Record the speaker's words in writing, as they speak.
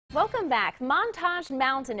Welcome back. Montage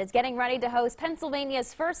Mountain is getting ready to host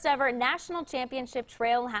Pennsylvania's first ever National Championship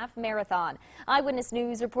Trail Half Marathon. Eyewitness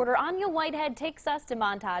News reporter Anya Whitehead takes us to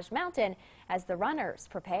Montage Mountain as the runners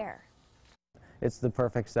prepare. It's the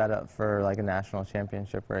perfect setup for like a national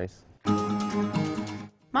championship race.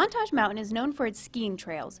 Montage Mountain is known for its skiing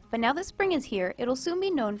trails, but now that spring is here, it'll soon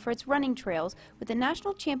be known for its running trails, with the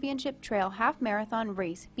National Championship Trail Half Marathon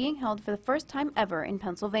race being held for the first time ever in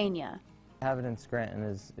Pennsylvania. Having it in Scranton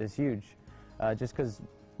is huge, just because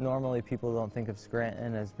normally people don't think of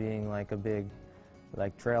Scranton as being like a big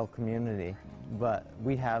trail community, but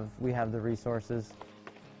we have the resources.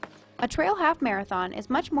 A trail half marathon is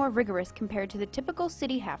much more rigorous compared to the typical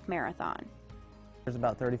city half marathon. There's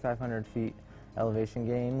about 3,500 feet elevation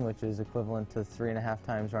gain, which is equivalent to 3.5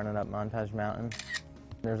 times running up Montage Mountain.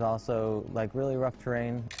 There's also like really rough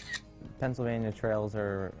terrain. Pennsylvania trails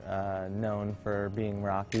are known for being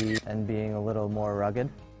rocky and being a little more rugged.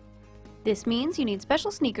 This means you need special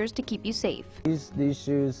sneakers to keep you safe. These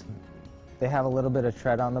shoes, they have a little bit of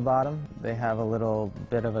tread on the bottom. They have a little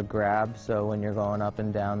bit of a grab, so when you're going up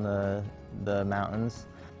and down the mountains,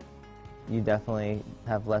 you definitely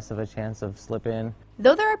have less of a chance of slipping.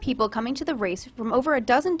 Though there are people coming to the race from over a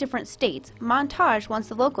dozen different states, Montage wants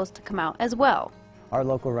the locals to come out as well. Our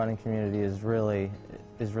local running community is really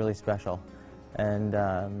special, and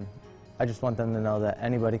I just want them to know that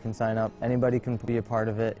anybody can sign up, anybody can be a part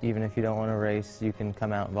of it. Even if you don't want to race, you can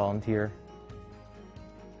come out and volunteer.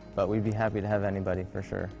 But we'd be happy to have anybody for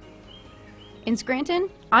sure. In Scranton,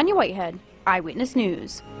 Anya Whitehead, Eyewitness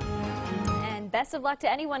News. And best of luck to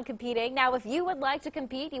anyone competing. Now, if you would like to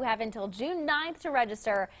compete, you have until June 9th to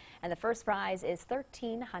register, and the first prize is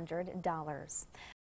 $1,300.